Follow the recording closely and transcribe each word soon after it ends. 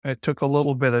it took a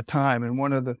little bit of time. And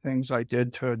one of the things I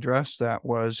did to address that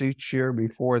was each year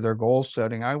before their goal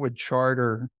setting, I would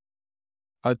charter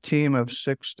a team of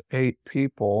 6 to 8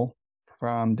 people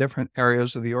from different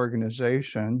areas of the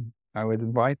organization. I would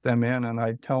invite them in and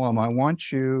I'd tell them, I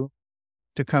want you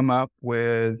to come up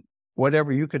with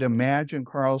whatever you could imagine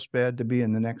Carlsbad to be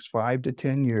in the next 5 to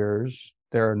 10 years.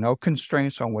 There are no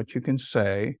constraints on what you can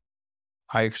say.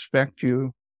 I expect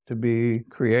you to be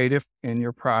creative in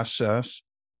your process,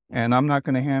 and I'm not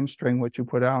going to hamstring what you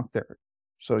put out there.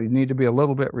 So you need to be a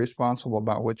little bit responsible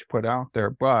about what you put out there,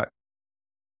 but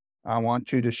I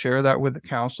want you to share that with the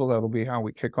council. That'll be how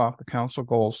we kick off the council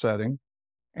goal setting,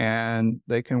 and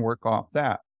they can work off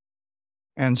that.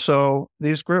 And so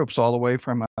these groups, all the way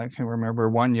from, I can remember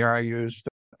one year I used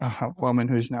a woman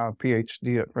who's now a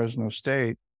PhD at Fresno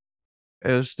State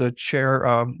as the chair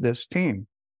of this team.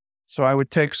 So I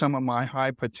would take some of my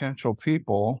high potential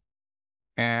people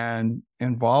and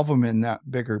involve them in that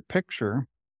bigger picture.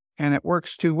 And it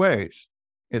works two ways.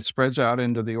 It spreads out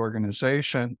into the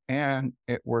organization and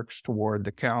it works toward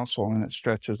the council and it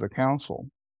stretches the council.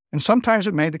 And sometimes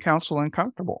it made the council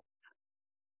uncomfortable.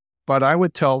 But I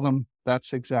would tell them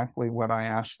that's exactly what I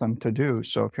asked them to do.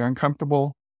 So if you're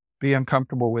uncomfortable, be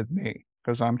uncomfortable with me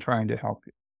because I'm trying to help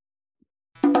you.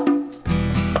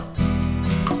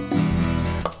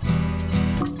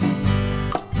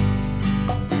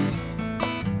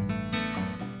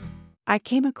 I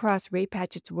came across Ray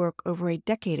Patchett's work over a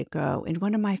decade ago in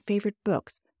one of my favorite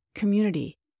books,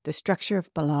 Community, The Structure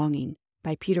of Belonging,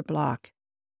 by Peter Block.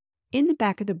 In the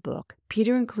back of the book,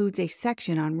 Peter includes a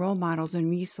section on role models and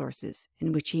resources,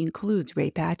 in which he includes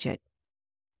Ray Patchett.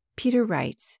 Peter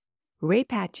writes, Ray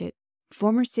Patchett,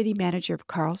 former city manager of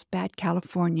Carlsbad,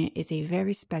 California, is a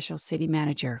very special city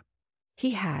manager. He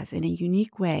has, in a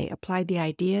unique way, applied the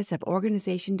ideas of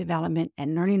organization development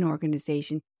and learning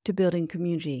organization to building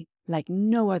community, like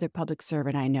no other public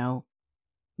servant I know.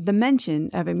 The mention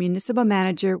of a municipal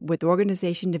manager with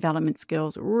organization development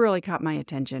skills really caught my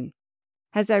attention.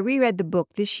 As I reread the book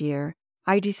this year,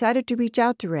 I decided to reach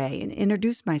out to Ray and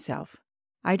introduce myself.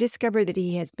 I discovered that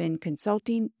he has been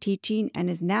consulting, teaching, and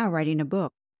is now writing a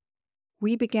book.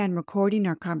 We began recording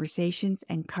our conversations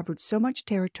and covered so much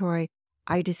territory,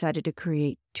 I decided to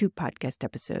create 2 podcast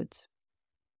episodes.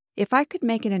 If I could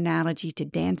make an analogy to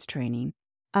dance training,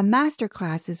 a master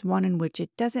class is one in which it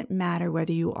doesn't matter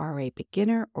whether you are a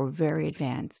beginner or very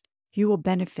advanced. You will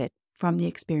benefit from the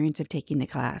experience of taking the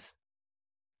class.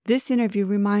 This interview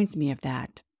reminds me of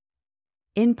that.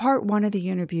 In part 1 of the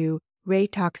interview, Ray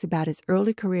talks about his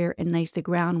early career and lays the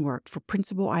groundwork for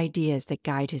principal ideas that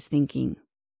guide his thinking.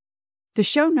 The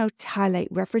show notes highlight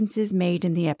references made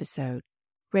in the episode.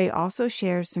 Ray also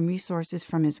shares some resources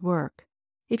from his work.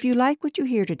 If you like what you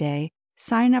hear today,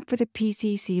 sign up for the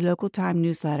PCC Local Time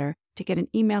newsletter to get an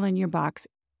email in your box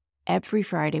every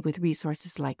Friday with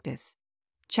resources like this.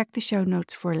 Check the show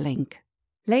notes for a link.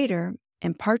 Later,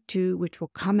 in part 2, which will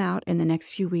come out in the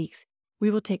next few weeks,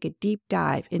 we will take a deep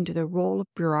dive into the role of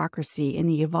bureaucracy in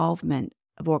the evolvement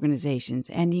of organizations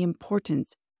and the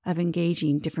importance of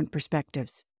engaging different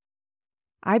perspectives.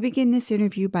 I begin this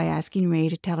interview by asking Ray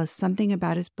to tell us something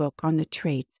about his book on the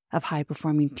traits of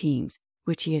high-performing teams,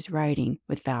 which he is writing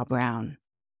with Val Brown.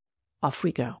 Off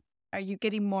we go. Are you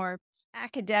getting more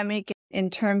academic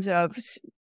in terms of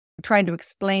trying to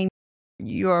explain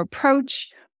your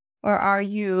approach, or are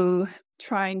you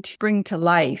trying to bring to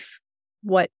life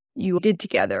what you did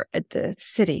together at the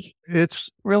city? It's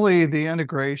really the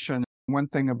integration. One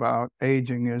thing about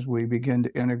aging is we begin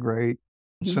to integrate,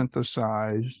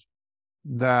 synthesize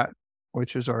that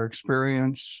which is our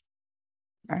experience.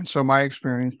 And so my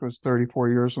experience was 34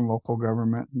 years in local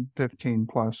government and 15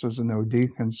 plus as an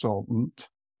OD consultant.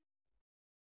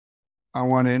 I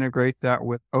want to integrate that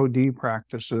with OD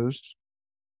practices,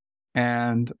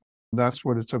 and that's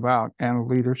what it's about, and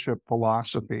leadership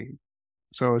philosophy.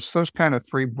 So it's those kind of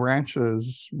 3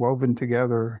 branches woven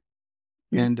together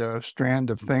into a strand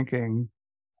of thinking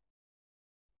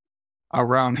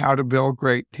around how to build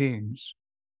great teams.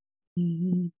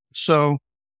 Mm-hmm. So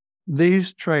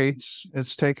these traits,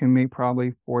 it's taken me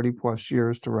probably 40 plus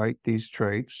years to write these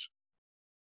traits.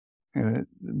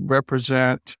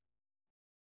 Represent,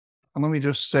 and let me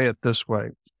just say it this way.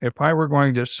 If I were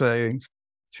going to say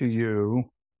to you,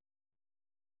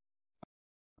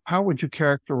 how would you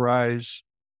characterize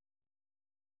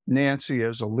Nancy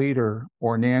as a leader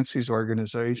or Nancy's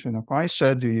organization? If I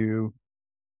said to you,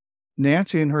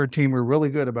 Nancy and her team were really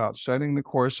good about setting the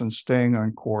course and staying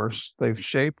on course. They've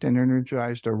shaped and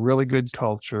energized a really good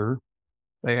culture.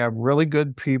 They have really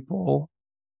good people.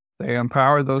 They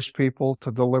empower those people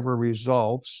to deliver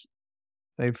results.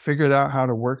 They've figured out how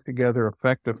to work together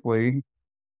effectively.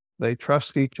 They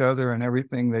trust each other in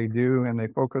everything they do, and they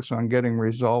focus on getting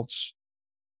results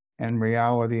and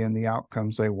reality and the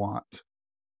outcomes they want.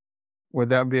 Would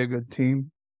that be a good team?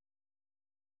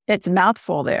 It's a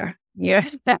mouthful there. Yeah.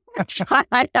 I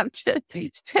have to,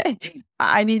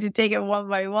 I need to take it one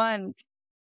by one.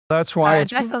 That's why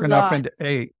it's That's a broken up lot. into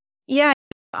 8. Yeah.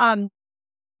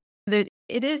 It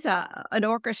is an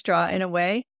orchestra in a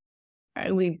way.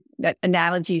 That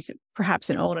analogy is perhaps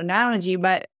an old analogy,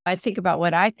 but I think about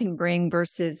what I can bring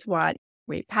versus what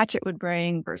Ray Patchett would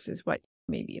bring versus what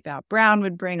maybe about Brown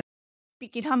would bring.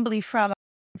 Speaking humbly from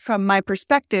my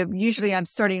perspective, usually I'm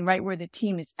starting right where the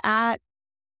team is at,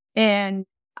 and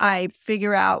I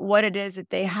figure out what it is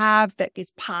that they have that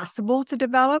is possible to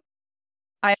develop.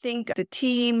 I think the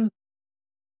team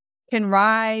can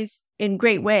rise in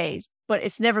great ways, but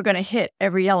it's never going to hit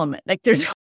every element. Like there's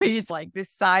always like this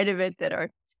side of it that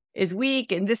is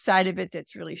weak and this side of it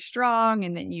that's really strong.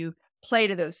 And then you play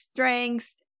to those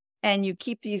strengths and you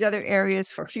keep these other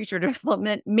areas for future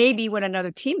development, maybe when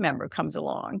another team member comes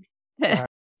along. Right.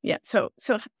 Yeah. So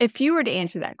if you were to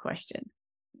answer that question,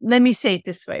 let me say it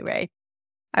this way, Ray.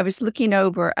 I was looking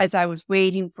over as I was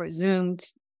waiting for Zoom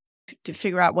to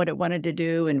figure out what it wanted to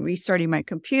do and restarting my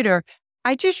computer.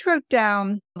 I just wrote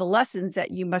down the lessons that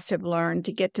you must have learned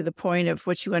to get to the point of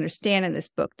what you understand in this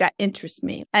book. That interests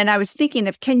me. And I was thinking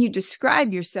of, can you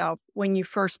describe yourself when you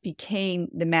first became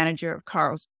the manager of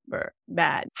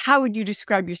Carlsbad? How would you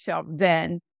describe yourself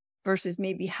then versus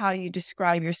maybe how you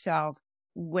describe yourself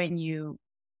when you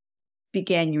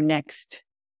began your next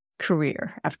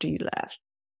career after you left?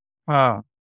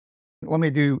 Let me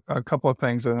do a couple of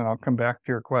things and then I'll come back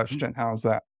to your question. How's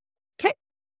that? Okay.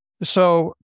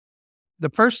 So the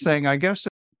first thing, I guess,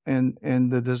 in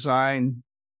the design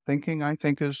thinking, I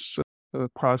think is the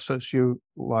process you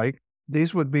like.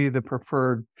 These would be the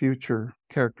preferred future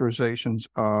characterizations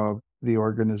of the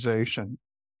organization.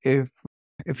 If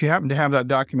you happen to have that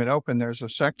document open, there's a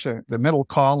section, the middle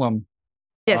column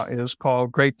is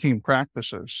called Great Team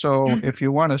Practices. So if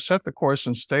you want to set the course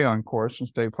and stay on course and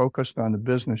stay focused on the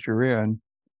business you're in,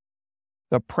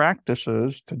 the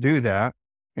practices to do that,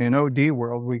 in OD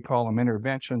world, we call them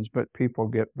interventions, but people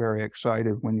get very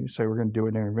excited when you say we're going to do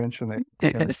an intervention.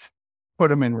 They put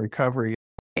them in recovery.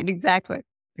 Exactly.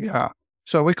 Yeah.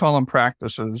 So we call them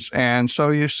practices. And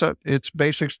so it's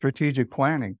basic strategic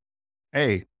planning.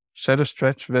 A, set a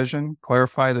stretch vision,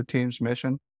 clarify the team's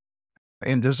mission.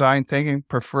 In design thinking,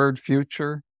 preferred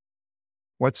future,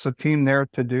 what's the team there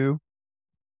to do?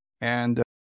 And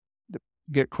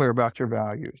get clear about your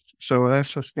values. So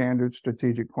that's a standard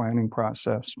strategic planning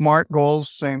process. SMART goals,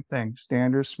 same thing,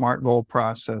 standard SMART goal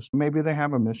process. Maybe they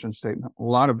have a mission statement.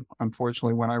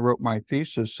 Unfortunately, when I wrote my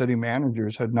thesis, city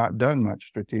managers had not done much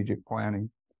strategic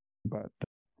planning. But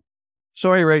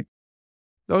so anyway,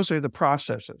 those are the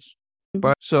processes.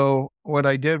 But so what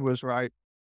I did was write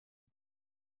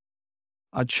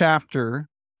a chapter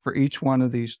for each one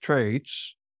of these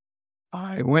traits.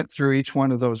 I went through each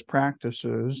one of those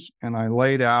practices and I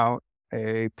laid out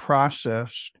a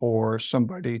process for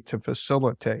somebody to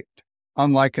facilitate.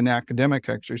 Unlike an academic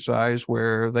exercise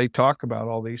where they talk about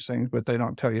all these things, but they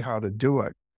don't tell you how to do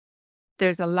it.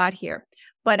 There's a lot here,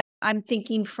 but I'm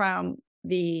thinking from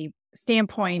the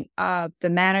standpoint of the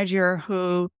manager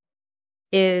who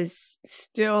is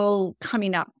still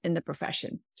coming up in the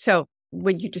profession. So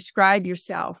when you describe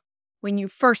yourself, when you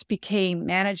first became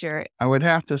manager? I would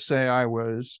have to say I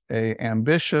was a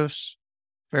ambitious,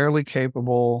 fairly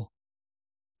capable,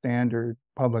 standard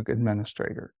public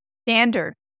administrator.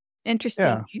 Standard. Interesting.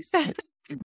 Yeah. You said.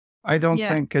 I don't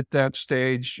think at that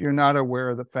stage you're not aware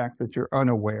of the fact that you're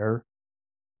unaware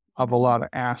of a lot of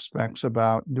aspects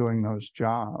about doing those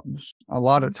jobs. A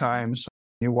lot of times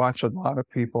you watch a lot of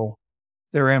people,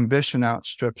 their ambition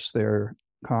outstrips their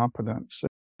competence.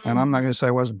 And I'm not going to say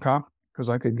I wasn't competent because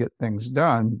I could get things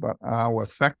done, but how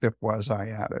effective was I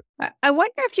at it? I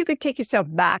wonder if you could take yourself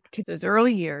back to those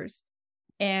early years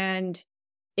and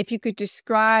if you could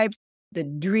describe the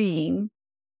dream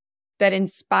that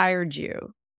inspired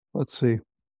you. Let's see.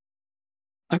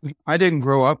 I didn't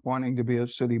grow up wanting to be a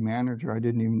city manager. I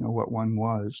didn't even know what one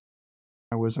was.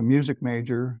 I was a music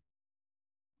major,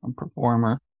 a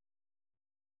performer,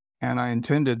 and I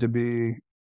intended to be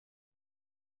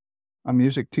a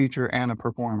music teacher and a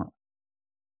performer.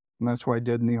 And that's what I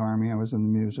did in the Army. I was in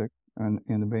the music and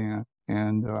in the band,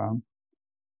 and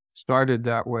started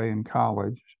that way in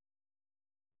college.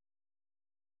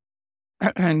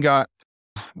 And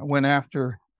went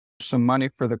after some money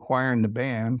for the choir and the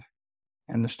band,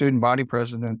 and the student body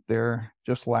president there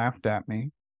just laughed at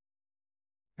me.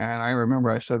 And I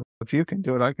remember I said, if you can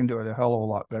do it, I can do it a hell of a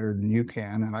lot better than you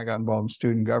can. And I got involved in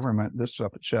student government. This is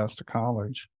up at Shasta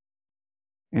College.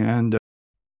 And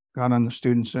got on the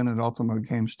student senate, ultimately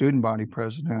became student body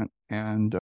president,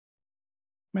 and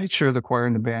made sure the choir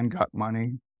and the band got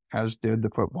money, as did the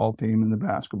football team and the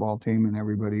basketball team and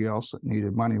everybody else that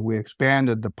needed money. We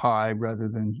expanded the pie rather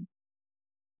than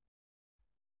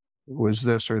it was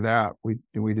this or that. We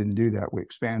didn't do that. We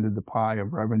expanded the pie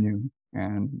of revenue,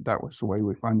 and that was the way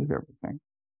we funded everything.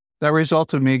 That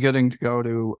resulted in me getting to go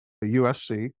to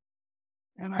USC,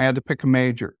 and I had to pick a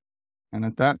major. And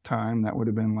at that time, that would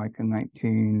have been like in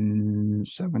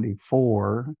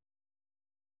 1974.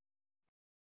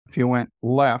 If you went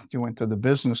left, you went to the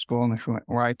business school, and if you went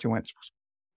right, you went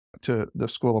to the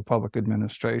School of Public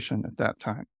Administration at that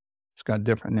time. It's got a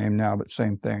different name now, but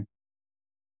same thing.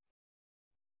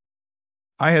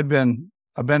 I had been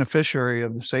a beneficiary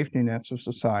of the safety nets of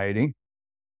society.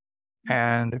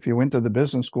 And if you went to the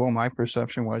business school, my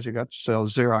perception was you got to sell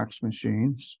Xerox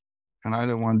machines. And I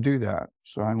didn't want to do that.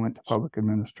 So I went to public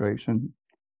administration.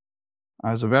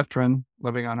 I was a veteran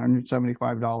living on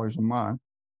 $175 a month.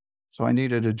 So I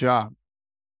needed a job.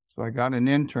 So I got an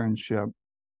internship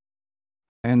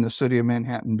in the city of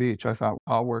Manhattan Beach. I thought,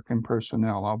 I'll work in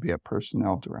personnel. I'll be a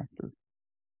personnel director.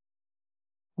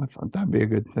 I thought that'd be a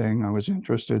good thing. I was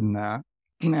interested in that.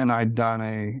 And I'd done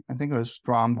I think it was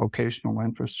Strom Vocational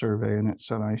Interest Survey, and it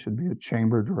said I should be a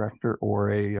chamber director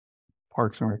or a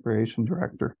Parks and Recreation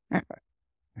director,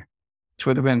 which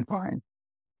would have been fine,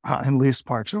 at least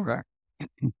Parks and Rec.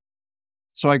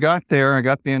 So I got there, I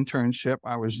got the internship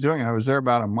I was there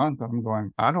about a month. I'm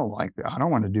going, I don't like it. I don't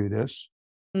want to do this.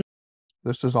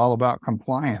 This is all about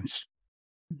compliance.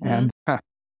 Mm-hmm.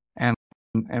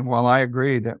 And while I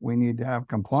agree that we need to have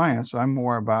compliance, I'm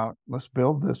more about let's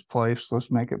build this place, let's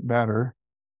make it better,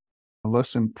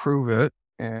 let's improve it.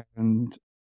 And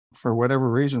for whatever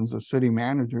reasons, the city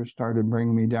manager started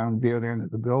bringing me down to the other end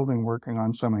of the building, working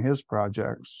on some of his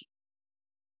projects.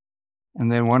 And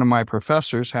then one of my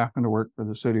professors happened to work for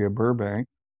the city of Burbank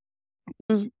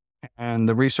and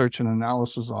the research and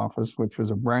analysis office, which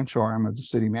was a branch arm of the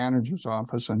city manager's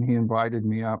office. And he invited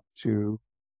me up to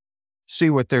see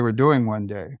what they were doing one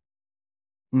day.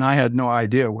 And I had no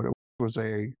idea what it was,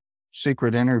 a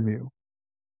secret interview.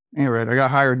 Anyway, I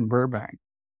got hired in Burbank.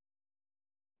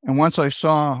 And once I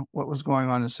saw what was going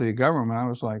on in city government, I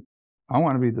was like, I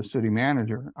want to be the city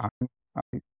manager.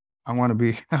 I want to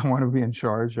be in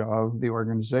charge of the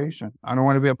organization. I don't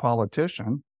want to be a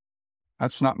politician.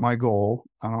 That's not my goal.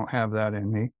 I don't have that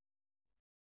in me.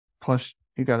 Plus,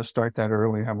 you got to start that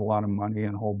early, have a lot of money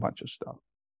and a whole bunch of stuff.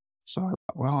 So I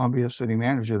thought, well, I'll be a city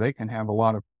manager. They can have a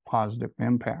lot of positive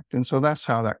impact. And so that's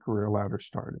how that career ladder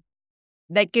started.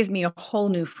 That gives me a whole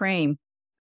new frame.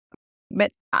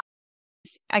 But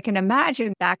I can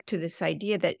imagine back to this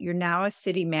idea that you're now a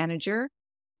city manager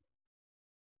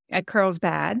at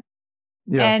Carlsbad.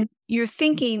 Yes. And you're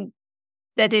thinking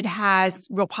that it has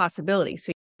real possibility.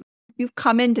 So you've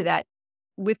come into that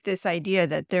with this idea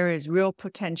that there is real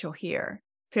potential here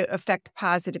to affect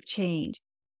positive change.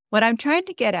 What I'm trying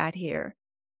to get at here,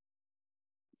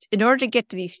 in order to get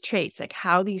to these traits, like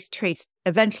how these traits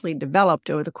eventually developed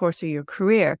over the course of your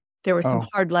career, there were some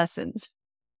hard lessons.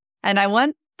 And I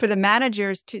want for the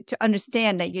managers to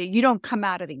understand that you don't come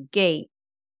out of the gate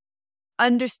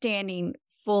understanding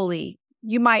fully.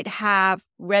 You might have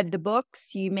read the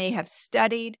books, you may have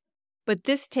studied, but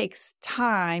this takes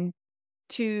time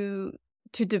to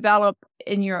develop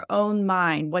in your own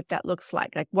mind what that looks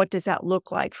like. Like, what does that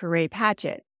look like for Ray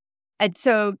Patchett? And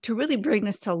so to really bring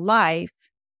this to life,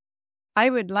 I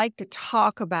would like to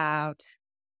talk about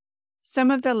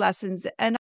some of the lessons,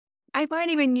 and I might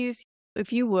even use,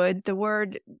 if you would, the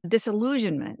word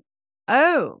disillusionment.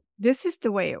 Oh, this is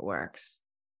the way it works.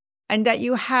 And that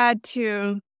you had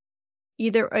to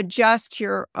either adjust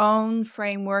your own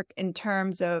framework in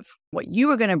terms of what you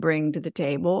were going to bring to the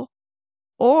table,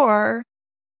 or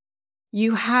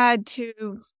you had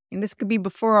to, and this could be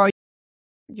before all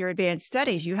your advanced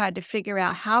studies, you had to figure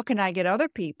out, how can I get other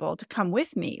people to come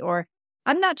with me? Or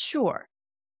I'm not sure.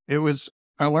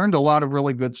 I learned a lot of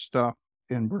really good stuff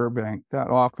in Burbank. That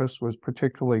office was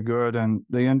particularly good, and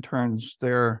the interns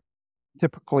there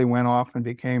typically went off and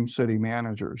became city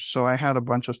managers. So I had a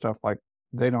bunch of stuff like,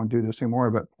 they don't do this anymore,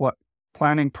 but what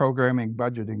planning, programming,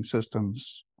 budgeting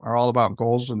systems are all about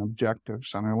goals and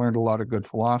objectives. And I learned a lot of good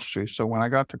philosophy. So when I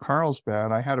got to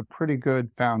Carlsbad, I had a pretty good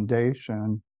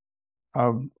foundation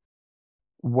of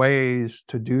ways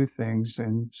to do things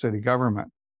in city government.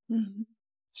 Mm-hmm.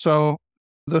 So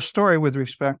the story with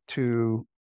respect to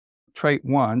trait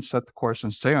one, set the course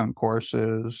and stay on course,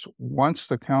 is once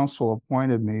the council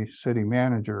appointed me city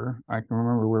manager, I can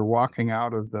remember we were walking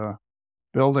out of the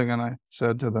building and I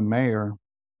said to the mayor,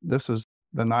 this is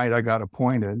the night I got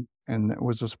appointed. And it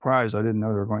was a surprise. I didn't know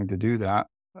they were going to do that.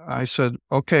 I said,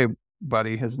 okay,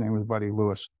 buddy. His name was Buddy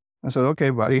Lewis. I said, okay,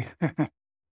 buddy,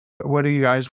 what do you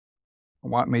guys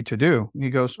want me to do? And he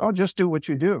goes, oh, just do what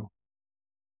you do.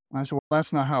 I said, well,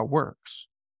 that's not how it works.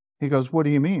 He goes, what do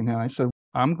you mean? And I said,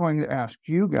 I'm going to ask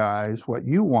you guys what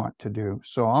you want to do.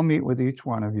 So I'll meet with each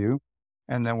one of you,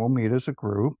 and then we'll meet as a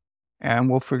group, and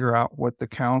we'll figure out what the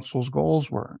council's goals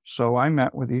were. So I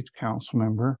met with each council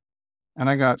member, and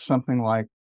I got something like,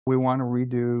 we want to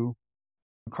redo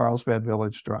Carlsbad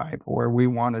Village Drive, or we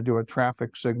want to do a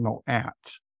traffic signal at.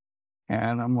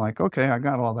 And I'm like, okay, I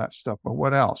got all that stuff, but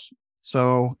what else?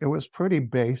 So it was pretty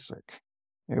basic.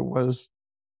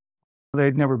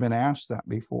 They'd never been asked that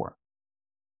before.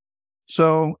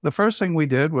 So the first thing we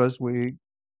did was we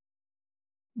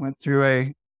went through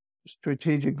a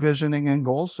strategic visioning and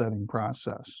goal setting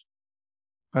process.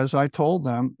 As I told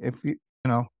them,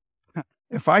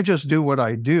 if I just do what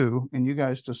I do and you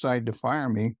guys decide to fire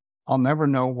me, I'll never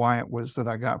know why it was that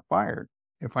I got fired.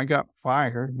 If I got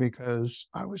fired because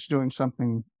I was doing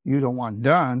something you don't want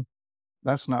done,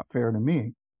 that's not fair to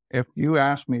me. If you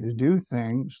ask me to do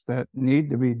things that need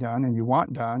to be done and you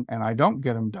want done, and I don't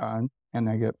get them done and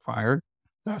I get fired,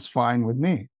 that's fine with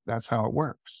me. That's how it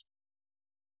works.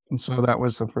 And so that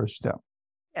was the first step.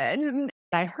 And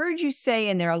I heard you say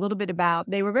in there a little bit about,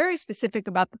 they were very specific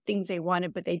about the things they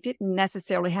wanted, but they didn't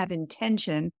necessarily have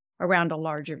intention around a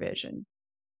larger vision.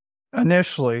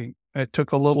 Initially, it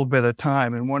took a little bit of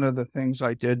time. And one of the things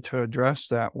I did to address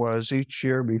that was each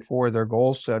year before their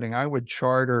goal setting, I would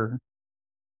charter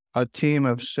a team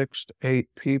of 6 to 8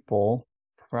 people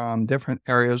from different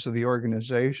areas of the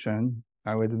organization.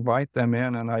 I would invite them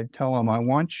in and I'd tell them, I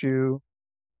want you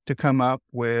to come up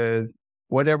with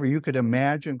whatever you could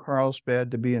imagine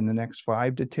Carlsbad to be in the next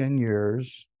 5 to 10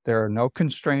 years. There are no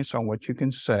constraints on what you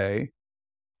can say.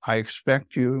 I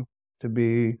expect you to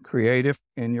be creative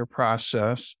in your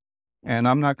process, and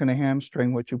I'm not going to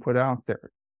hamstring what you put out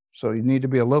there. So you need to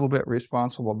be a little bit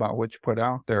responsible about what you put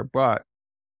out there, but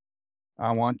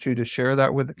I want you to share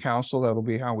that with the council. That'll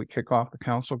be how we kick off the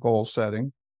council goal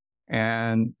setting,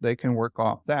 and they can work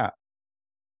off that.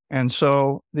 And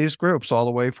so these groups, all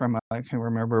the way from, I can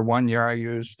remember one year I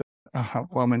used a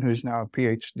woman who's now a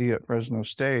PhD at Fresno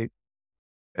State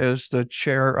as the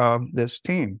chair of this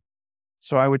team.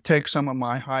 So I would take some of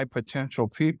my high potential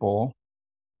people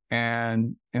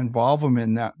and involve them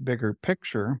in that bigger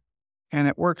picture. And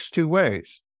it works two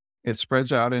ways. It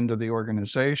spreads out into the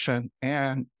organization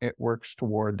and it works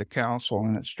toward the council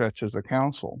and it stretches the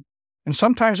council. And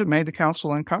sometimes it made the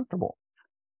council uncomfortable.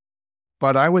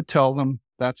 But I would tell them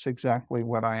that's exactly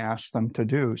what I asked them to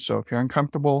do. So if you're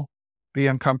uncomfortable, be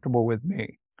uncomfortable with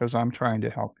me because I'm trying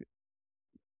to help you.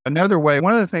 Another way,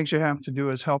 one of the things you have to do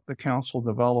is help the council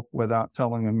develop without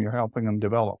telling them you're helping them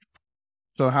develop.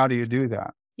 So how do you do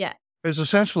that? Yeah. Because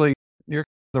essentially you're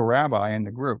the rabbi in the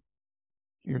group.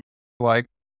 You're like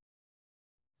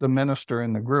the minister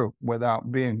in the group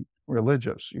without being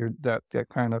religious. You're that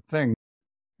kind of thing.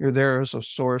 You're there as a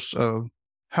source of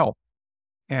help.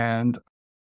 And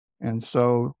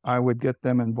so I would get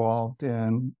them involved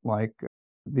in like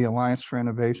the Alliance for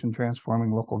Innovation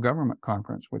Transforming Local Government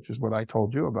Conference, which is what I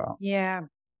told you about. Yeah.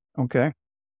 Okay.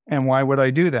 And why would I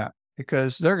do that?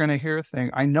 Because they're going to hear things.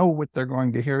 I know what they're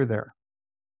going to hear there.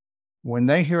 When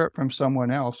they hear it from someone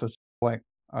else, it's like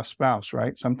a spouse,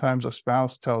 right? Sometimes a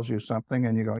spouse tells you something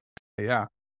and you go, yeah.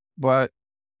 But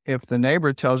if the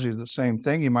neighbor tells you the same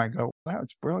thing, you might go,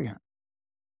 that's brilliant.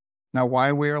 Now,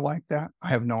 why we are like that, I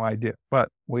have no idea, but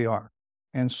we are.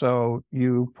 And so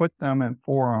you put them in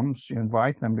forums, you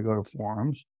invite them to go to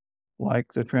forums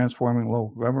like the Transforming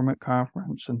Local Government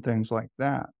Conference and things like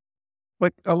that.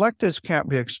 But electeds can't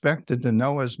be expected to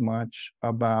know as much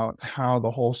about how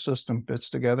the whole system fits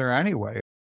together anyway.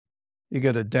 You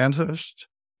get a dentist,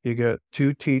 you get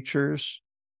 2 teachers,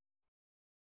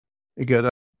 you get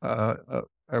a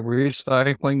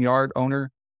recycling yard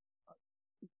owner.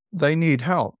 They need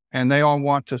help and they all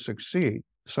want to succeed.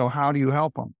 So how do you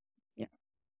help them?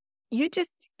 You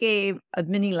just gave a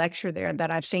mini lecture there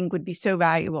that I think would be so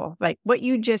valuable. Like what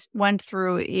you just went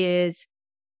through is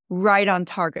right on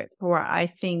target for, I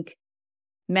think,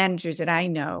 managers that I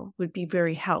know would be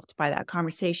very helped by that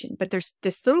conversation. But there's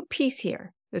this little piece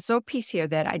here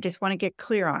that I just want to get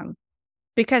clear on,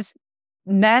 because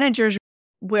managers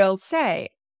will say,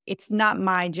 it's not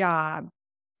my job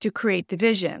to create the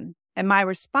vision. And my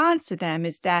response to them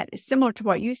is that it's similar to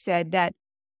what you said, that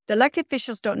the elected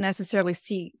officials don't necessarily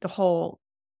see the whole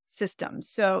system.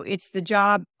 So it's the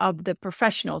job of the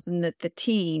professionals and the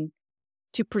team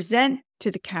to present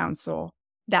to the council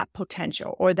that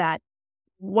potential or that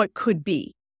what could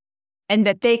be, and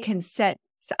that they can set.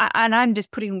 And I'm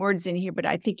just putting words in here, but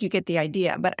I think you get the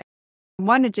idea. But I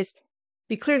want to just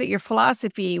be clear that your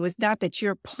philosophy was not that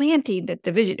you're planting that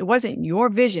the vision. It wasn't your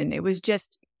vision. It was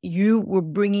just you were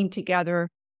bringing together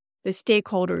the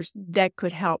stakeholders that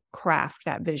could help craft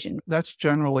that vision. That's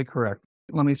generally correct.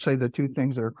 Let me say the two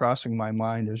things that are crossing my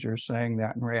mind as you're saying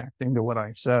that and reacting to what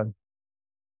I said.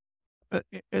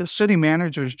 A city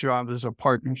manager's job is a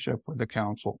partnership with the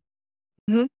council.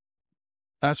 Mhm.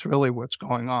 That's really what's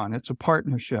going on. It's a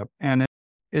partnership, and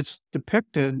it's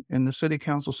depicted in the city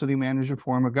council, city manager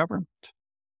form of government.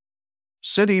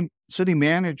 City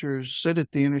managers sit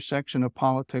at the intersection of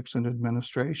politics and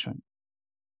administration,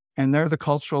 and they're the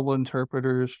cultural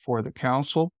interpreters for the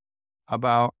council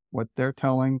about what they're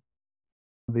telling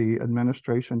the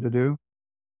administration to do.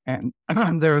 And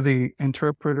they're the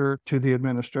interpreter to the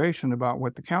administration about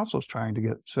what the council's trying to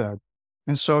get said.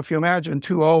 And so if you imagine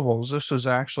two ovals, this is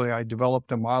actually, I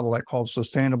developed a model I called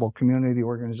Sustainable Community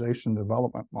Organization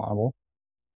Development Model,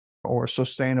 or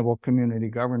Sustainable Community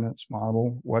Governance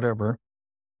Model, whatever.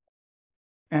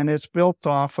 And it's built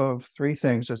off of three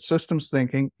things. It's systems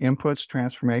thinking, inputs,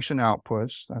 transformation,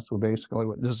 outputs. That's basically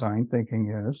what design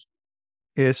thinking is.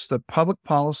 It's the public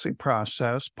policy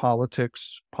process,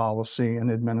 politics, policy,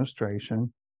 and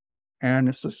administration. And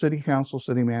it's the city council,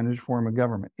 city manager form of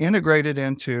government, integrated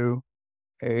into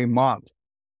a model.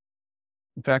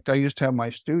 In fact, I used to have my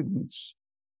students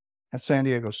at San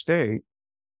Diego State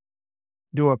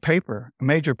do a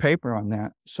major paper on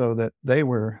that, so that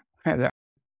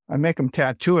I'd make them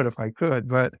tattoo it if I could,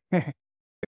 but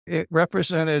it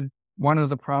represented one of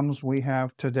the problems we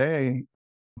have today,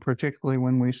 particularly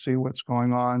when we see what's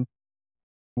going on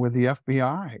with the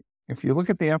FBI. If you look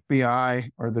at the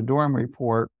FBI or the Durham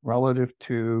report relative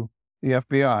to the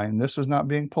FBI, and this is not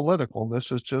being political,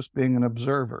 this is just being an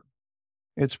observer,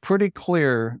 it's pretty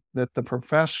clear that the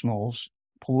professionals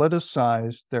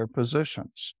politicized their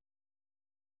positions.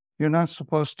 You're not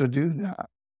supposed to do that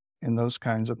in those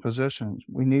kinds of positions.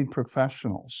 We need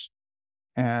professionals.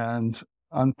 And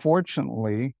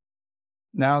unfortunately,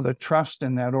 now the trust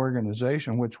in that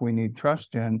organization, which we need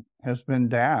trust in, has been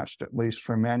dashed, at least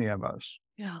for many of us.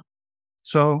 Yeah.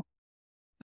 So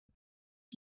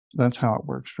that's how it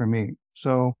works for me.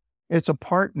 So it's a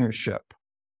partnership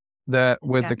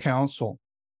with the council.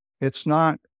 It's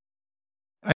not,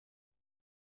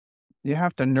 you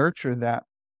have to nurture that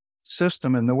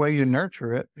system. And the way you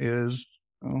nurture it is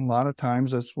a lot of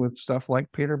times it's with stuff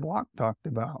like Peter Block talked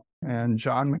about and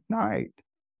John McKnight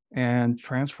and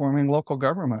transforming local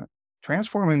government.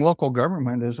 Transforming local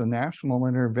government is a national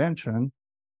intervention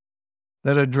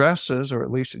that addresses, or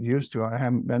at least it used to, I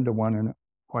haven't been to one in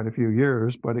quite a few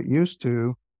years, but it used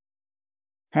to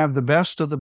have the best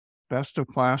of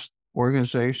class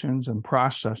organizations and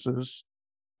processes.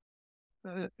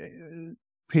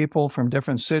 People from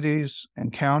different cities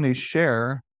and counties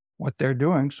share what they're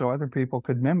doing so other people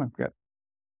could mimic it,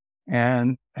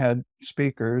 and had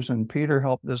speakers. And Peter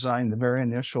helped design the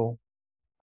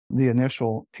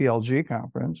initial TLG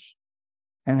conference,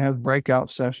 and have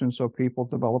breakout sessions so people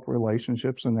develop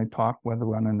relationships and they talk with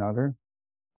one another.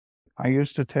 I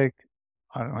used to take,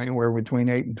 anywhere between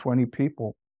 8 and 20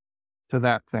 people to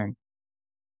that thing.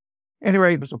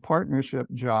 Anyway, it was a partnership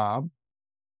job.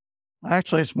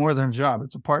 Actually, it's more than a job.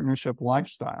 It's a partnership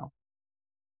lifestyle.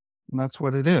 And that's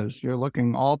what it is. You're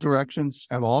looking all directions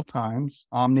at all times,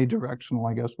 omnidirectional,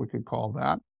 I guess we could call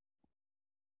that.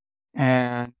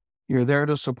 And you're there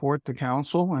to support the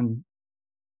council and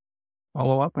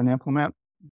follow up and implement.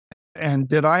 And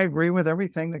did I agree with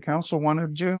everything the council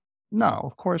wanted to do? No,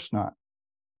 of course not.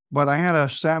 But I had a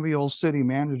savvy old city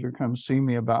manager come see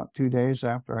me about 2 days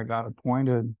after I got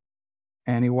appointed.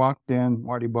 And he walked in,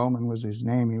 Marty Bowman was his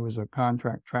name. He was a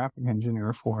contract traffic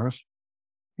engineer for us.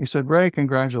 He said, "Ray,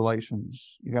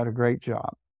 congratulations. You got a great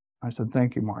job." I said,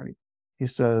 "Thank you, Marty." He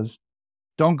says,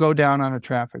 "Don't go down on a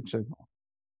traffic signal."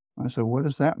 I said, "What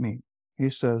does that mean?" He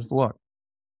says, "Look,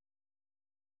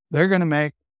 they're going to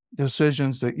make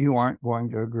decisions that you aren't going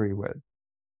to agree with."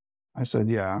 I said,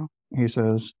 "Yeah." He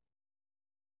says,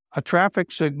 "A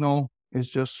traffic signal is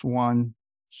just one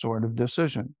sort of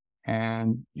decision.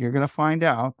 And you're going to find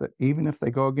out that even if they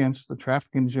go against the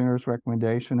traffic engineer's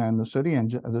recommendation and the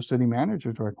city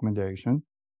manager's recommendation,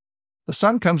 the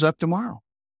sun comes up tomorrow.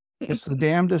 It's the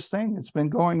damnedest thing that's been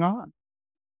going on."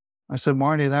 I said,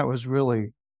 "Marty, that was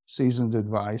really seasoned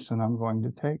advice, and I'm going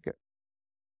to take it."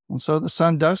 And so the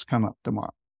sun does come up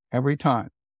tomorrow, every time.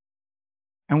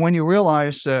 And when you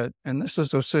realize that, and this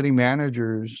is those city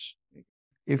managers,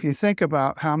 if you think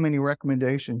about how many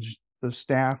recommendations the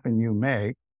staff and you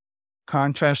make,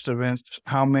 contrast against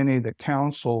how many the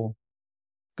council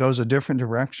goes a different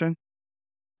direction,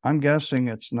 I'm guessing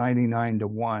it's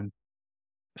 99-1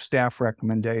 staff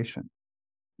recommendation.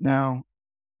 Now,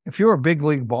 if you're a big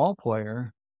league ball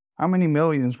player, how many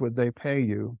millions would they pay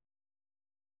you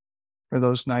for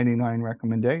those 99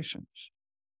 recommendations?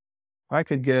 If I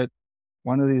could get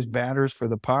one of these batters for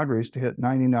the Padres to hit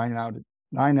 9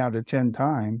 out of 10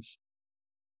 times,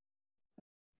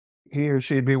 he or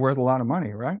she'd be worth a lot of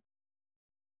money, right?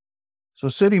 So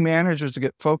city managers to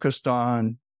get focused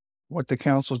on what the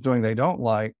council's doing they don't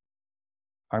like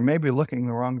are maybe looking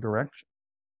the wrong direction.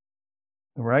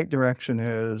 The right direction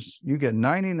is you get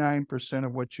 99%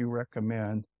 of what you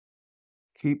recommend.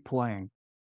 Keep playing.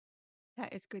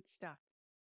 That is good stuff.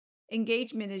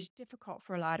 Engagement is difficult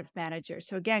for a lot of managers.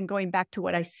 So again, going back to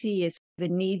what I see is the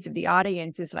needs of the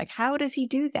audience is like, how does he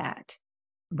do that?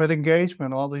 But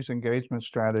engagement, all these engagement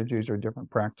strategies are different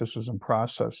practices and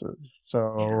processes.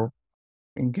 So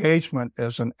engagement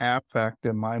is an affect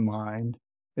in my mind.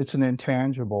 It's an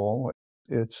intangible.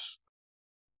 It's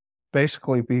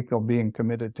basically people being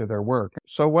committed to their work.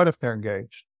 So what if they're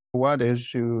engaged? What is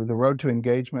the road to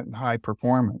engagement and high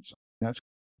performance? That's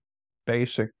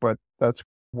basic, but that's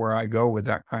where I go with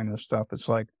that kind of stuff. It's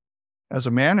like, as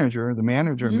a manager, the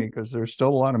manager in me, because there's still a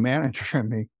lot of manager in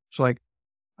me, it's like,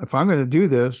 if I'm going to do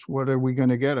this, what are we going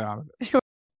to get out of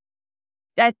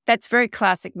it? That's very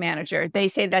classic manager. They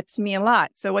say that to me a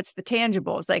lot. So what's the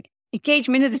tangible? It's like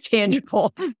engagement is a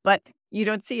tangible, but you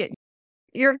don't see it.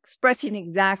 You're expressing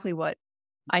exactly what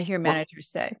I hear managers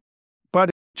say. But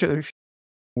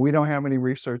we don't have any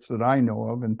research that I know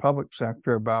of in public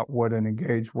sector about what an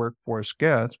engaged workforce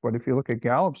gets. But if you look at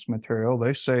Gallup's material,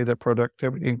 they say that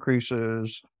productivity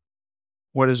increases,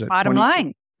 what is it? Bottom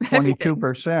line.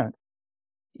 22%.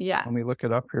 Yeah. Let me look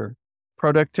it up here.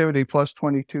 Productivity plus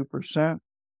 22%.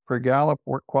 For Gallup,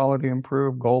 work quality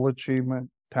improved, goal achievement,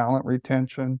 talent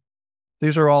retention.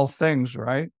 These are all things,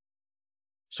 right?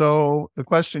 So the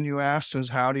question you asked is,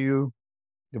 how do you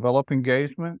develop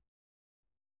engagement?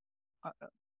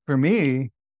 For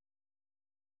me,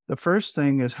 the first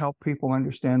thing is help people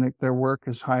understand that their work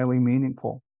is highly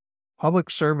meaningful. Public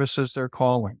service is their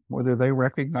calling, whether they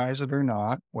recognize it or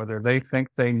not, whether they think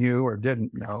they knew or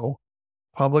didn't know.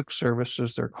 Public service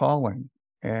is their calling,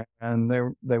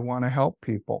 and they want to help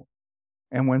people.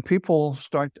 And when people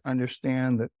start to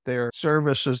understand that their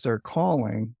service is their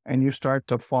calling, and you start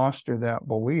to foster that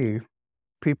belief,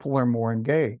 people are more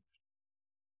engaged.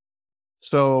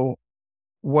 So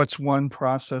what's one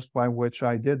process by which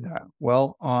I did that?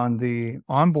 Well, on the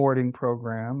onboarding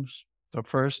programs, the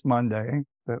first Monday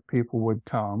that people would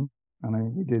come,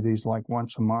 and we did these like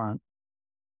once a month,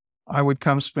 I would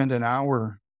come spend an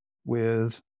hour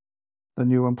with the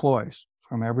new employees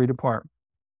from every department.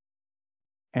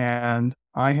 And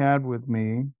I had with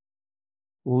me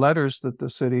letters that the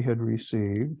city had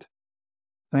received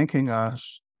thanking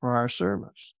us for our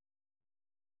service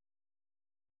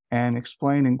and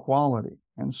explaining quality.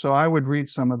 And so I would read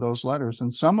some of those letters,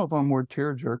 and some of them were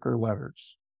tearjerker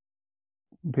letters.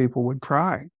 People would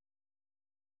cry.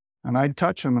 And I'd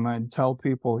touch them and I'd tell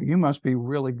people, you must be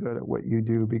really good at what you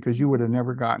do, because you would have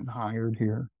never gotten hired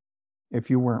here if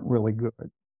you weren't really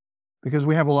good. Because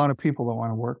we have a lot of people that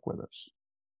want to work with us.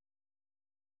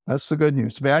 That's the good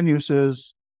news. The bad news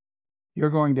is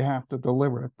you're going to have to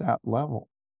deliver at that level.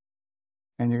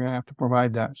 And you're going to have to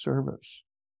provide that service.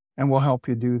 And we'll help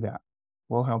you do that.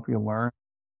 We'll help you learn.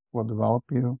 We'll develop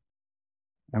you.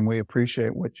 And we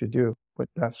appreciate what you do, but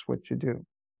that's what you do.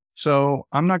 So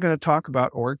I'm not going to talk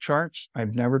about org charts.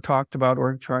 I've never talked about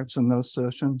org charts in those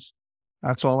sessions.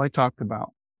 That's all I talked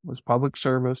about was public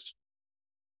service,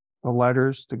 the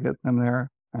letters to get them there,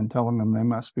 and telling them they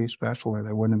must be special or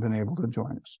they wouldn't have been able to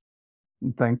join us.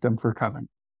 And thank them for coming.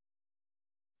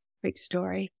 Great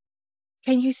story.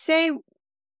 Can you say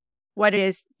what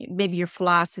is maybe your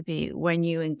philosophy when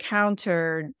you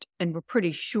encountered and were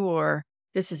pretty sure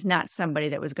this is not somebody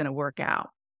that was going to work out?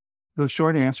 The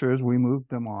short answer is we moved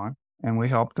them on and we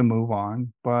helped them move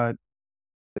on. But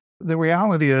the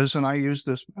reality is, and I use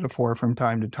this metaphor from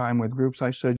time to time with groups,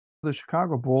 I said, the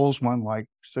Chicago Bulls won like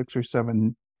 6 or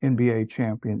 7 NBA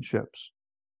championships.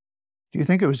 Do you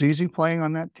think it was easy playing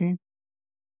on that team?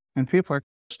 And people are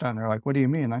stunned. They're like, what do you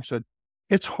mean? I said,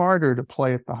 it's harder to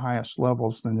play at the highest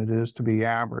levels than it is to be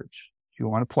average. If you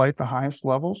want to play at the highest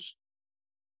levels,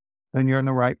 then you're in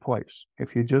the right place.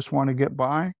 If you just want to get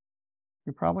by,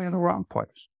 you're probably in the wrong place.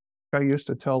 I used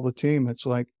to tell the team, it's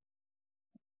like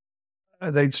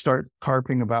they'd start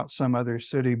carping about some other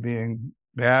city being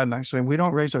bad. And I say, we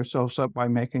don't raise ourselves up by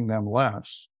making them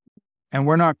less. And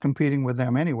we're not competing with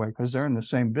them anyway, because they're in the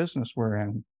same business we're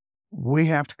in. We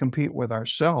have to compete with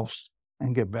ourselves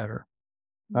and get better.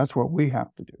 That's what we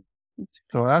have to do.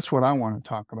 So that's what I want to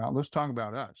talk about. Let's talk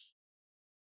about us.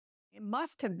 It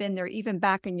must have been there even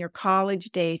back in your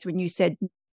college days when you said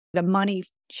the money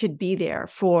should be there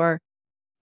for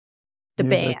the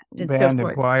Music, band and so band and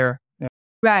forth. choir. Yeah.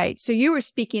 Right. So you were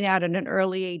speaking out at an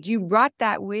early age. You brought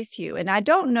that with you. And I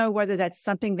don't know whether that's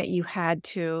something that you had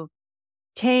to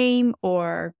tame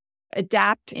or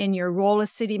adapt in your role as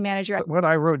city manager. What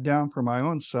I wrote down for my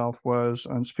own self was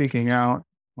on speaking out.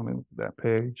 Let me look at that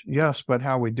page. Yes, but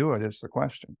how we do it is the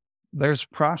question. There's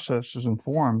processes and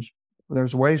forms.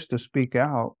 There's ways to speak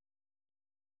out.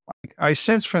 I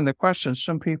sense from the questions,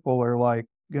 some people are like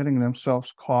getting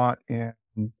themselves caught in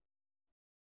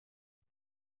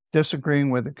disagreeing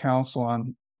with the council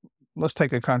on, let's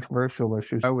take a controversial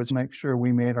issue. I would make sure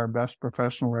we made our best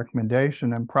professional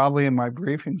recommendation. And probably in my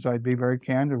briefings, I'd be very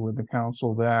candid with the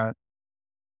council that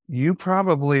you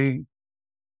probably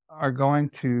are going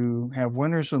to have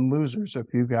winners and losers if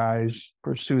you guys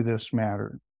pursue this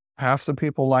matter. Half the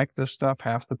people like this stuff,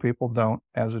 half the people don't,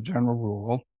 as a general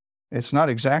rule. It's not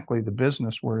exactly the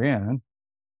business we're in.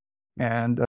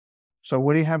 And so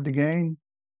what do you have to gain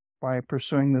by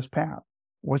pursuing this path?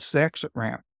 What's the exit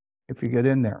ramp if you get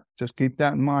in there? Just keep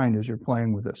that in mind as you're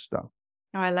playing with this stuff.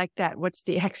 Oh, I like that. What's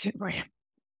the exit ramp?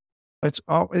 It's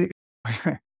all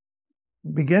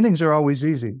beginnings are always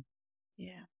easy.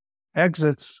 Yeah.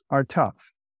 Exits are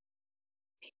tough.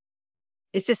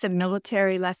 Is this a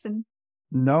lesson?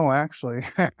 No, actually,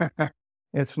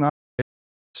 it's not.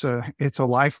 It's a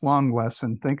lifelong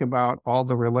lesson. Think about all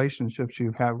the relationships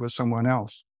you've had with someone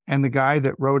else. And the guy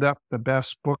that wrote up the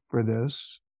best book for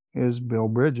this is Bill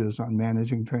Bridges on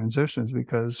managing transitions.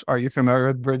 Because are you familiar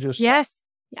with Bridges? Yes.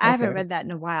 I haven't read that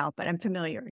in a while, but I'm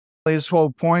familiar. His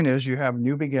whole point is you have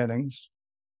new beginnings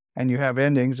and you have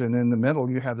endings. And in the middle,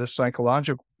 you have this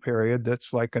psychological period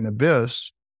that's like an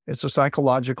abyss. It's a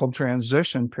psychological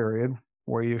transition period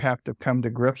where you have to come to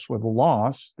grips with the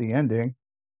loss, the ending,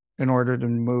 in order to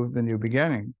move the new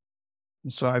beginning.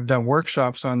 And so I've done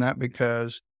workshops on that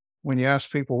because when you ask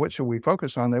people, what should we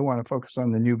focus on? They want to focus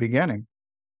on the new beginning.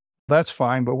 That's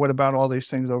fine. But what about all these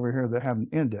things over here that haven't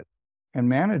ended? And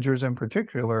managers in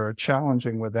particular are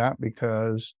challenging with that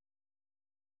because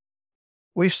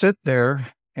we sit there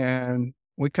and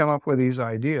we come up with these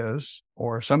ideas,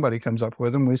 or somebody comes up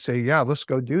with them. We say, yeah, let's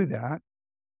go do that.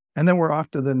 And then we're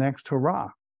off to the next hurrah.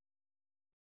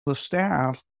 The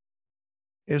staff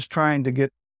is trying to get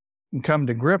and come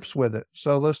to grips with it.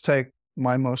 So let's take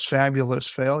my most fabulous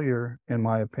failure, in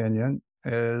my opinion,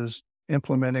 is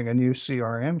implementing a new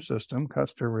CRM system,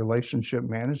 customer relationship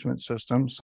management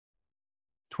systems.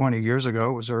 20 years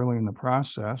ago, it was early in the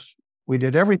process. We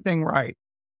did everything right.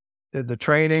 Did the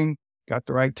training, got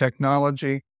the right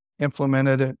technology,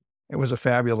 implemented it. It was a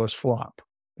fabulous flop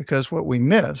because what we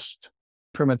missed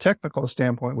from a technical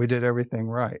standpoint, we did everything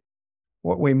right.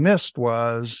 What we missed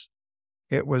was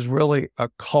it was really a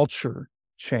culture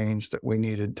change that we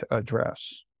needed to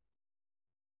address.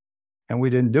 And we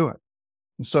didn't do it.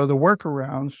 And so the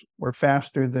workarounds were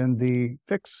faster than the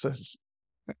fixes.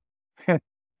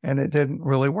 And it didn't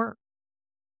really work.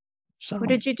 So what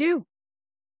did you do?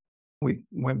 We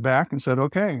went back and said,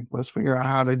 okay, let's figure out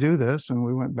how to do this. And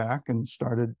we went back and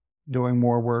started doing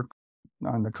more work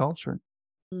on the culture,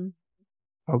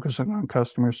 focusing on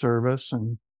customer service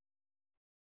and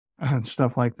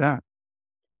stuff like that.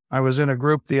 I was in a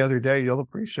group the other day, you'll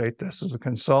appreciate this, as a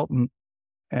consultant,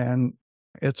 and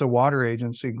it's a water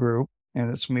agency group, and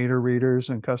it's meter readers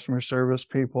and customer service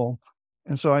people.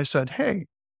 And so I said, hey,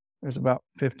 there's about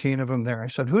 15 of them there. I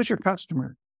said, who's your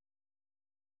customer?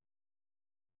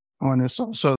 Oh, and it's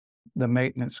also the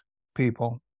maintenance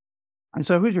people. I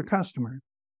said, who's your customer?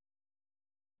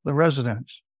 The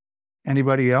residents.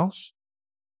 Anybody else?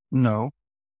 No.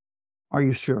 Are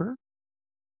you sure?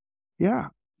 Yeah,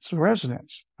 it's the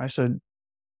residents. I said,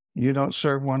 you don't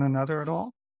serve one another at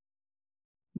all?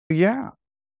 Yeah.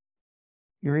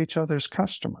 You're each other's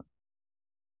customer.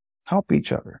 Help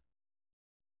each other.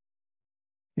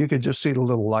 You could just see the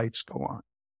little lights go on.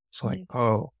 It's like,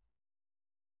 oh.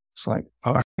 It's like,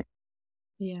 all right.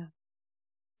 Yeah.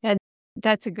 And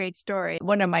that's a great story.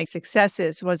 One of my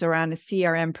successes was around a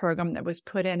CRM program that was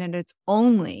put in, and it's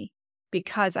only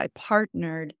because I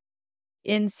partnered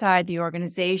inside the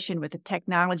organization with a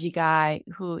technology guy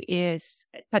who is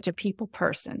such a people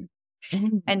person.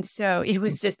 And so it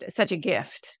was just such a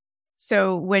gift.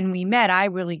 So when we met, I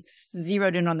really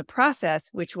zeroed in on the process,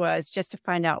 which was just to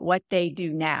find out what they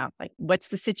do now. Like, what's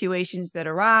the situations that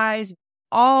arise?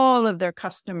 all of their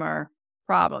customer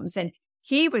problems. And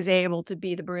he was able to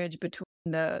be the bridge between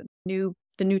the new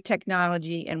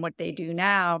technology and what they do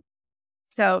now.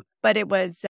 So, but it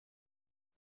was,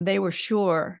 they were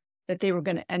sure that they were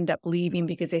going to end up leaving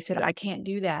because they said, I can't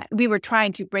do that. We were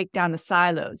trying to break down the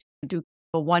silos, do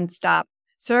a one-stop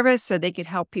service so they could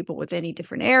help people with any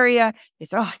different area. They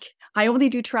said, I only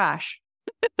do trash.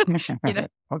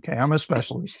 Okay, I'm a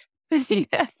specialist.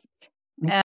 Yes.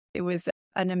 And it was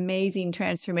an amazing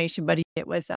transformation, but it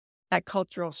was that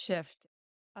cultural shift.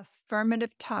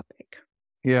 Affirmative topic.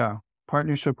 Yeah,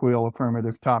 partnership wheel,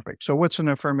 affirmative topic. So what's an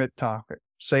affirmative topic?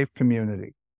 Safe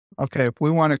community. Okay, if we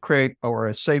want to create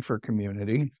a safer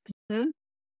community, who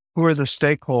are the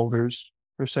stakeholders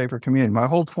for safer community? My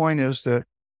whole point is that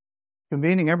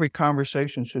convening every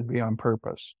conversation should be on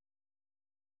purpose.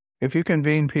 If you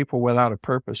convene people without a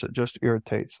purpose, it just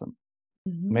irritates them,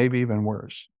 maybe even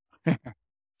worse.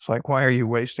 It's like, why are you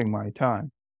wasting my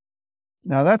time?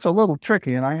 Now, that's a little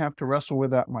tricky, and I have to wrestle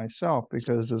with that myself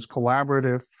because as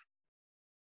collaborative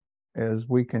as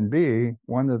we can be,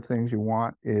 one of the things you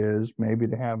want is maybe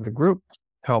to have the group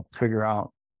help figure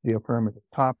out the affirmative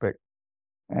topic.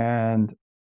 And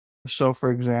so,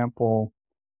 for example,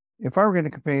 if I were going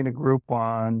to convene a group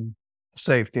on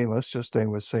safety, let's just stay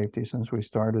with safety since we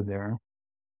started there,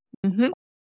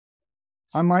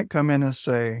 I might come in and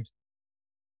say,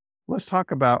 let's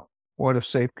talk about what a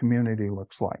safe community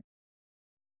looks like.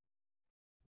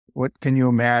 What can you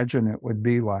imagine it would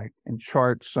be like, and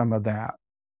chart some of that.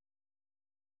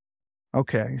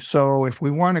 Okay, so if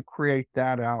we want to create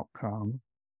that outcome,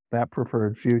 that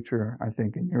preferred future, I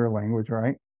think in your language,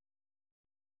 right?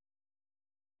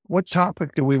 What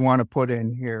topic do we want to put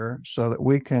in here so that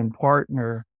we can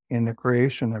partner in the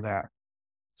creation of that?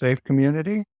 Safe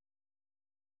community?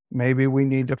 Maybe we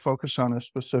need to focus on a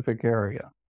specific area.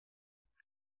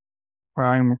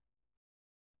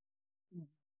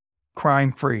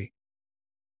 Crime-free.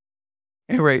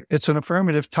 Anyway, it's an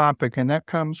affirmative topic, and that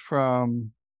comes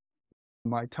from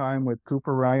my time with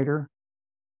Cooper Ryder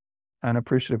and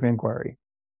Appreciative Inquiry.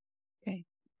 Okay.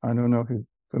 I don't know if you're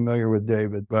familiar with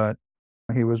David, but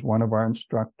he was one of our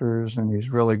instructors, and he's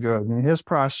really good. And his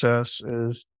process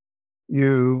is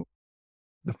the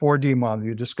 4D model.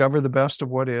 You discover the best of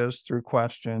what is through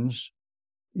questions.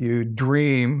 You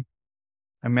dream,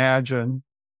 imagine,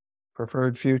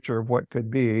 preferred future of what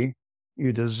could be.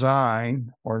 You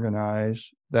design, organize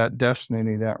that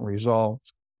destiny, that result,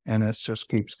 and it just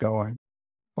keeps going.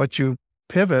 But you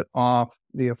pivot off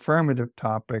the affirmative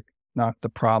topic, not the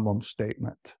problem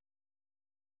statement.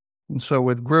 And so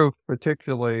with groups,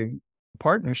 particularly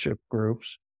partnership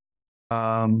groups,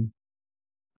 I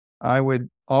would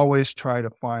always try to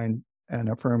find an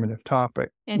affirmative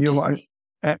topic. Interesting.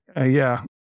 Yeah,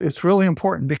 it's really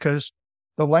important because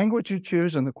the language you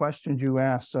choose and the questions you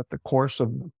ask set the course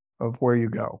of where you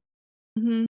go.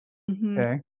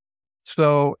 Okay.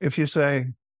 So if you say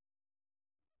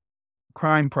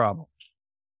crime problems,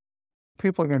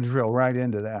 people are going to drill right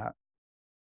into that.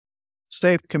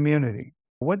 Safe community.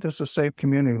 What does a safe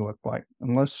community look like?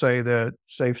 And let's say that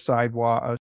safe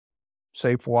sidewalk,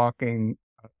 safe walking,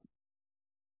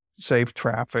 safe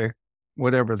traffic,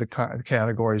 whatever the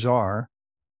categories are.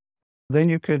 Then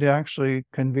you could actually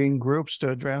convene groups to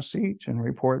address each and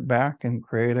report back and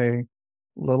create a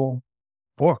little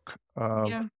book of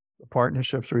the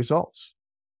partnership's results.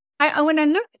 When I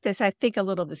look at this, I think a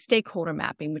little of the stakeholder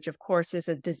mapping, which of course is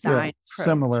a design approach.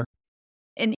 Similar.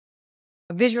 And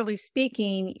visually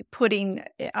speaking, putting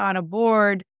on a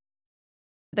board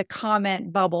the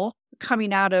comment bubble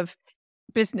coming out of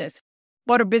business.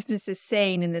 What are businesses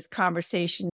saying in this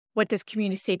conversation? What does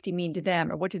community safety mean to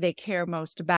them, or what do they care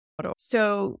most about?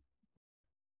 So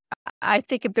I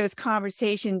think of those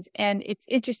conversations, and it's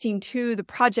interesting too, the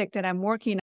project that I'm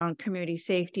working on community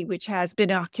safety, which has been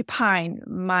occupying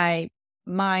my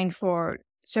mind for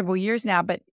several years now,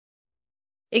 but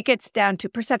it gets down to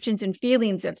perceptions and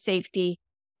feelings of safety,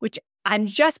 which I'm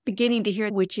just beginning to hear,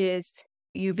 which is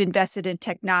you've invested in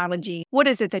technology. What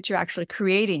is it that you're actually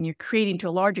creating? You're creating to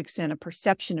a large extent a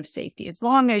perception of safety. As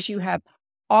long as you have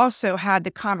also had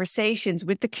the conversations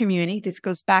with the community, this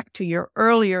goes back to your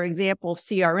earlier example of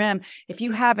CRM. If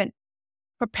you haven't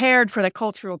prepared for the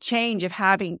cultural change of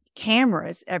having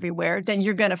cameras everywhere, then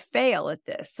you're going to fail at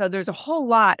this. So there's a whole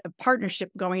lot of partnership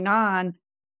going on,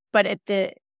 but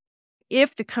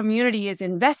if the community is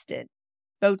invested,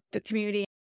 both the community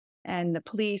and the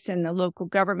police and the local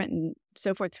government and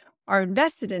so forth are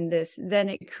invested in this, then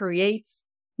it creates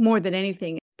more than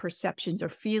anything perceptions or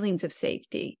feelings of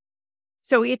safety.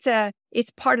 So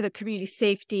it's part of the community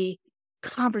safety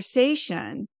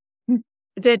conversation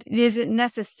that isn't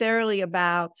necessarily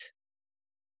about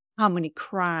how many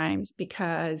crimes,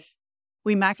 because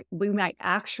we might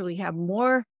actually have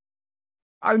more.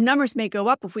 Our numbers may go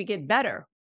up if we get better.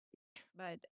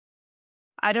 But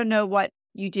I don't know what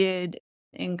you did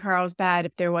in Carlsbad,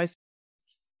 if there was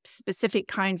specific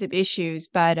kinds of issues,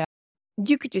 but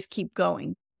you could just keep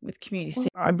going with community safety.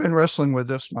 I've been wrestling with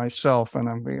this myself,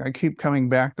 and I keep coming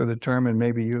back to the term, and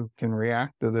maybe you can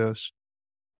react to this.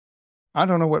 I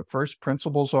don't know what first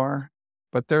principles are,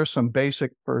 but there's some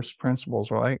basic first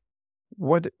principles, right?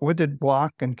 What did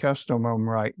Block and Kestelman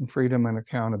write in Freedom and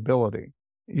Accountability?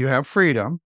 You have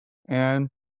freedom, and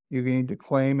you need to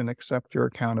claim and accept your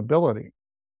accountability.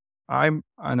 I'm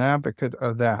an advocate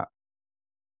of that.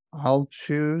 I'll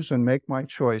choose and make my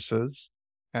choices,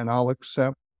 and I'll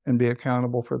accept and be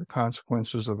accountable for the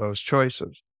consequences of those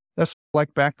choices. That's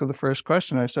like back to the first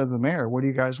question I said to the mayor, what do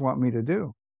you guys want me to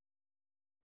do?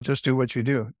 Just do what you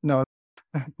do. No,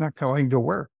 not going to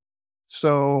work.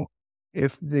 So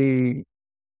if you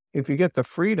get the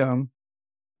freedom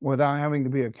without having to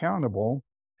be accountable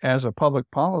as a public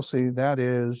policy, that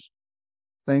is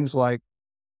things like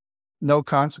no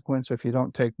consequence if you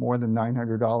don't take more than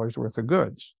 $900 worth of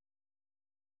goods.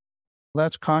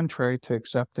 That's contrary to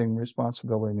accepting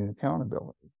responsibility and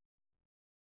accountability.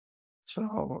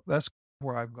 So that's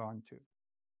where I've gone to.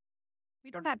 We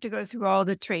don't have to go through all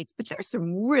the traits, but there's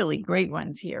some really great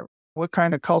ones here. What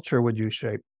kind of culture would you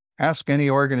shape? Ask any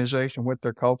organization what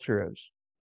their culture is.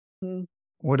 Mm.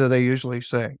 What do they usually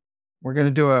say? We're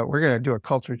going to do a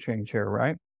culture change here,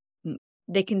 right?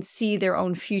 They can see their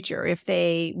own future if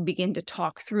they begin to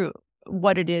talk through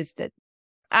what it is that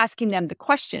asking them the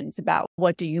questions about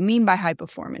what do you mean by high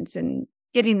performance and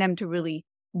getting them to really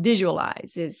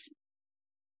visualize is,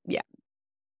 yeah.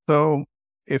 So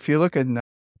if you look at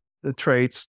the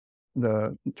traits,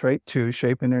 the trait 2,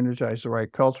 shape and energize the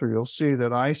right culture, you'll see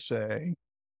that I say,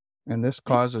 and this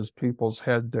causes people's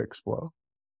head to explode,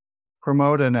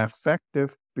 promote an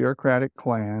effective bureaucratic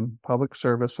clan, public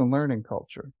service, and learning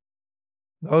culture.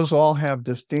 Those all have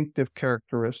distinctive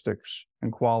characteristics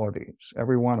and qualities,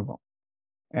 every one of them.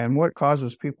 And what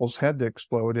causes people's head to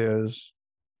explode is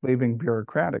leaving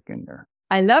bureaucratic in there.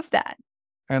 I love that.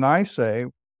 And I say,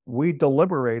 we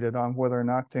deliberated on whether or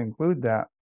not to include that.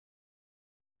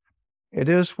 It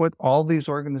is what all these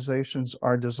organizations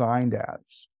are designed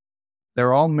as.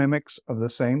 They're all mimics of the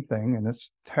same thing, and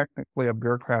it's technically a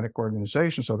bureaucratic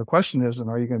organization. So the question isn't,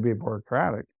 are you going to be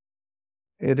bureaucratic?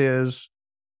 It is,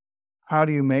 how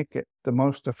do you make it the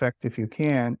most effective you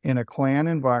can in a clan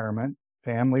environment,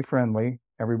 family friendly?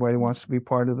 Everybody wants to be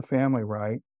part of the family,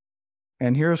 right?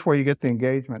 And here's where you get the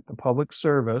engagement, the public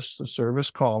service, the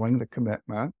service calling, the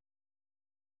commitment,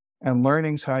 and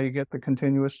learning's how you get the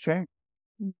continuous change.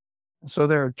 So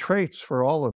there are traits for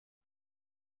all of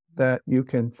that you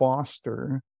can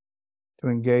foster to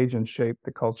engage and shape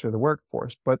the culture of the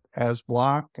workforce. But as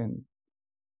Block and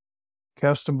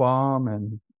Kestenbaum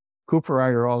and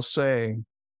Cooperrider all say,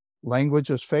 language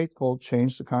is faithful,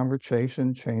 change the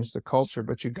conversation, change the culture,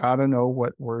 but you got to know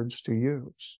what words to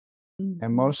use. Mm-hmm.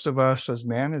 And most of us as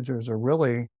managers are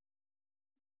really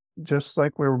just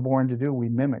like we were born to do, we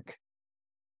mimic.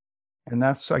 And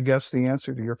that's, I guess, the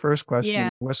answer to your first question. Yeah.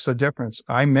 What's the difference?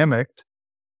 I mimicked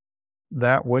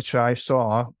that which I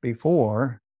saw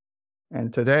before,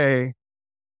 and today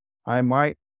I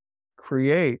might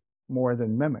create more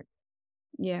than mimic.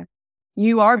 Yeah.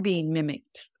 You are being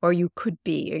mimicked, or you could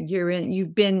be, or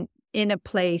you've been in a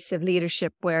place of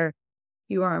leadership where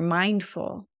you are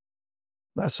mindful.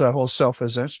 That's that whole self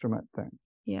as instrument thing.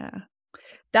 Yeah.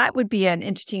 That would be an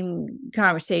interesting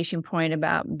conversation point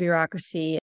about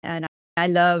bureaucracy. And I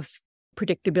love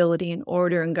predictability and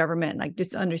order in government, like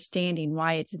just understanding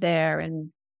why it's there.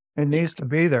 And it needs to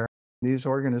be there. These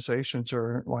organizations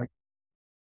are like,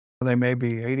 they may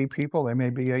be 80 people, they may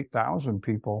be 8,000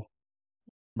 people,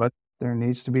 but there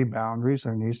needs to be boundaries,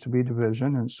 there needs to be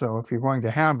division. And so if you're going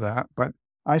to have that, but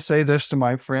I say this to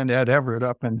my friend Ed Everett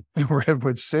up in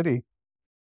Redwood City,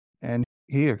 and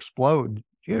he exploded.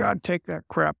 You got to take that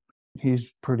crap.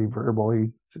 He's pretty verbal. He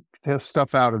has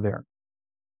stuff out of there.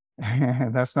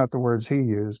 That's not the words he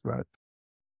used, but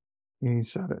he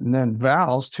said it. And then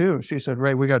Val's too. She said,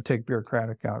 Ray, we got to take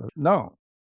bureaucratic out of it. No.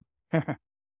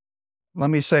 Let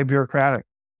me say bureaucratic.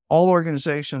 All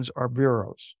organizations are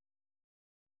bureaus.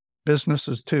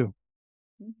 Businesses too.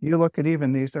 You look at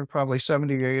even these, there are probably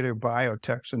 70 or 80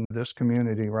 biotechs in this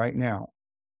community right now.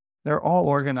 They're all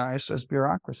organized as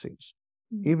bureaucracies,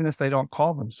 even if they don't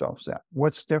call themselves that.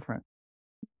 What's different?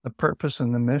 The purpose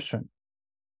and the mission,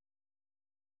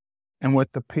 and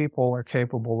what the people are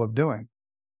capable of doing.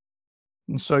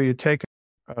 And so you take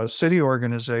a city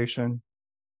organization,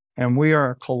 And we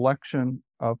are a collection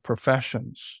of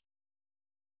professions.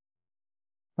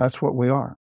 That's what we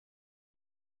are.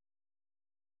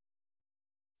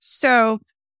 So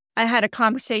I had a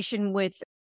conversation with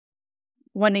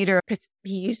one leader because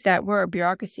he used that word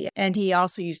bureaucracy, and he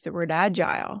also used the word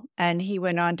agile. And he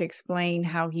went on to explain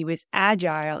how he was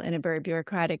agile in a very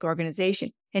bureaucratic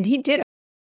organization. And he did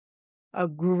a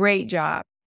great job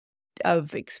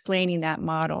of explaining that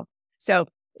model. So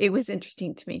it was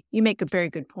interesting to me. You make a very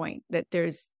good point that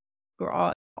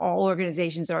all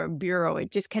organizations are a bureau.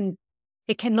 It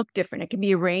can look different. It can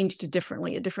be arranged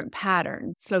differently, a different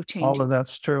pattern, slow changing. All of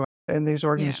that's true. And these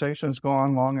organizations go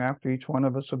on long after each one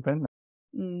of us have been there.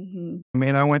 Mm-hmm. I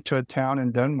mean, I went to a town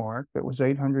in Denmark that was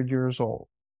 800 years old.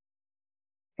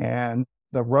 And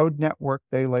the road network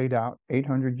they laid out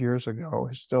 800 years ago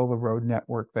is still the road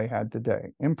network they had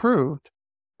today. Improved,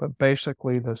 but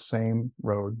basically the same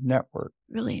road network.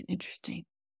 Really interesting.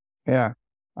 Yeah.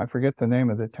 I forget the name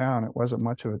of the town. It wasn't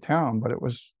much of a town, but it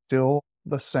was still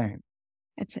the same.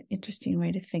 That's an interesting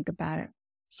way to think about it.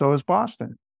 So is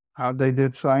Boston. How they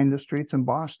did sign the streets in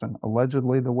Boston,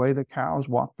 allegedly the way the cows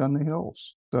walked on the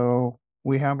hills. So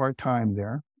we have our time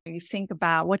there. You think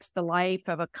about what's the life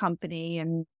of a company,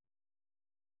 and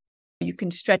you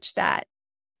can stretch that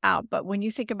out. But when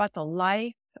you think about the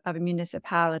life of a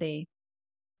municipality,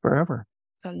 Forever.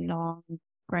 it's a long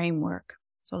framework.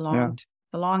 It's a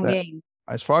long game.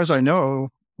 As far as I know,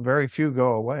 very few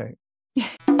go away.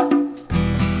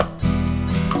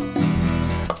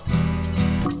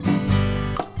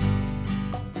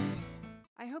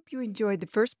 I hope you enjoyed the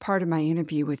first part of my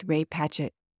interview with Ray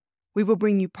Patchett. We will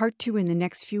bring you part 2 in the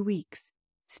next few weeks.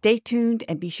 Stay tuned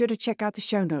and be sure to check out the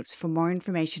show notes for more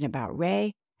information about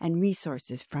Ray and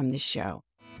resources from this show.